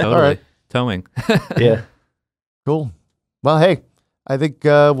sense. Totally. All right. Towing. Yeah. Cool. Well, hey, I think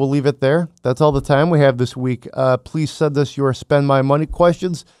we'll leave it there. That's all the time we have this week. Please send us your Spend My Money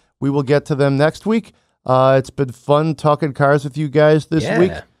questions. We will get to them next week. It's been fun talking cars with you guys this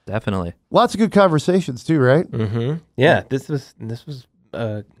week. Definitely. Lots of good conversations too, right? Yeah, this was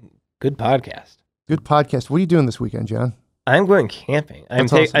a good podcast. Good podcast. What are you doing this weekend, John? I'm going camping. I'm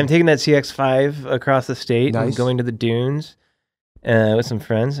taking that CX-5 across the state. Nice. I'm going to the dunes with some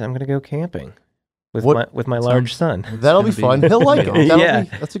friends. I'm going to go camping with my large son. That'll be fun. He'll like it.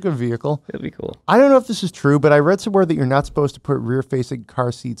 That's a good vehicle. It'll be cool. I don't know if this is true, but I read somewhere that you're not supposed to put rear-facing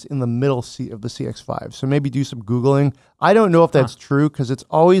car seats in the middle seat of the CX-5. So maybe do some Googling. I don't know if that's true because it's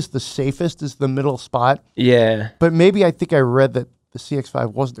always the safest is the middle spot. Yeah. But maybe I think I read that the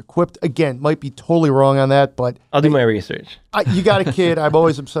CX-5 wasn't equipped. Again, might be totally wrong on that, but I'll do my research. You got a kid. I'm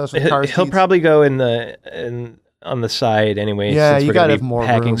always obsessed with car seats. He'll probably go on the side anyway. Yeah, since you got to have more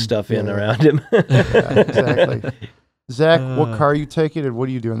packing room. Stuff in around him. Exactly. Zach, what car are you taking, and what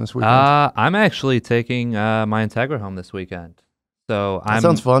are you doing this weekend? I'm actually taking my Integra home this weekend. So that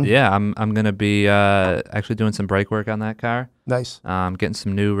sounds fun. Yeah, I'm gonna be actually doing some brake work on that car. Nice. Getting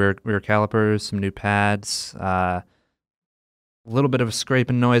some new rear calipers, some new pads. A little bit of a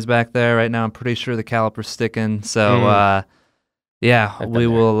scraping noise back there right now. I'm pretty sure the caliper's sticking. So we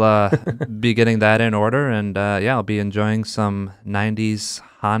will be getting that in order, and I'll be enjoying some '90s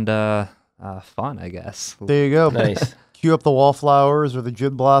Honda fun, I guess. There you go. Nice. Cue up the Wallflowers or the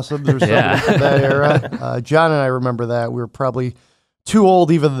Gin Blossoms or something from that era. John and I remember that. We were probably too old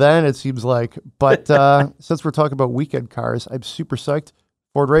even then, it seems like. But since we're talking about weekend cars, I'm super psyched.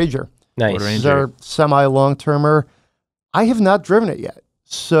 Ford Ranger. Nice. Ford This is Ranger. our semi-long-termer. I have not driven it yet.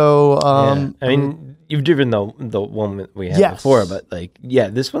 So, I mean, you've driven the one that we had before, but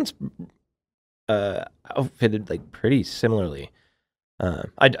this one's outfitted like pretty similarly.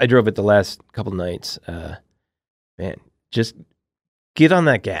 I drove it the last couple nights. Man, just get on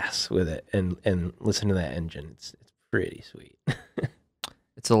that gas with it and listen to that engine. It's pretty sweet.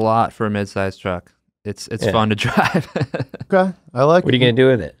 It's a lot for a mid-sized truck. It's fun to drive. okay, I like it. What are you gonna do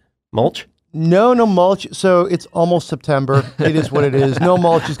with it? Mulch? No mulch. So it's almost September. It is what it is. No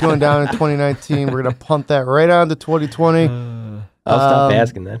mulch is going down in 2019. We're going to punt that right on to 2020. I'll stop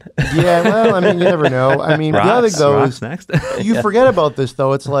asking then. Yeah, well, I mean, you never know. I mean, the other thing, though, is next. you forget about this,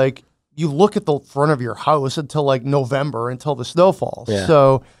 though. It's like you look at the front of your house until like November, until the snow falls. Yeah.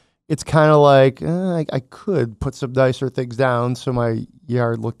 So it's kind of like, I could put some nicer things down so my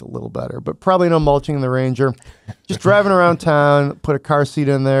yard looked a little better. But probably no mulching in the Ranger. Just driving around town, put a car seat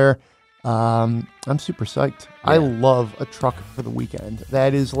in there. I'm super psyched. I love a truck for the weekend.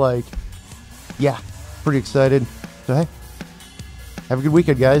 That is like, pretty excited. So, hey, have a good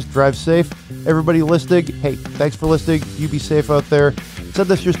weekend, guys. Drive safe. Everybody listening, hey, thanks for listening. You be safe out there. Send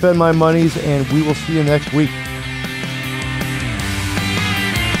us your Spend My Monies, and we will see you next week.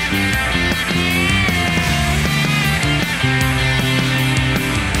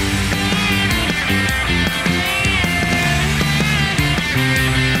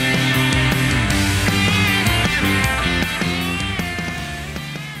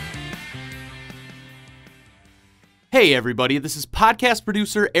 Hey everybody, this is podcast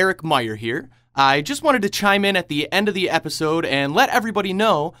producer Eric Meyer here. I just wanted to chime in at the end of the episode and let everybody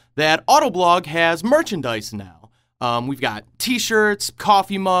know that Autoblog has merchandise now. We've got t-shirts,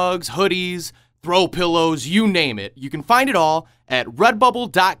 coffee mugs, hoodies, throw pillows, you name it. You can find it all at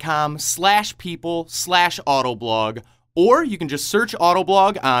redbubble.com/people/Autoblog, or you can just search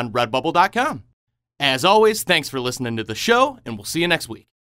Autoblog on redbubble.com. As always, thanks for listening to the show, and we'll see you next week.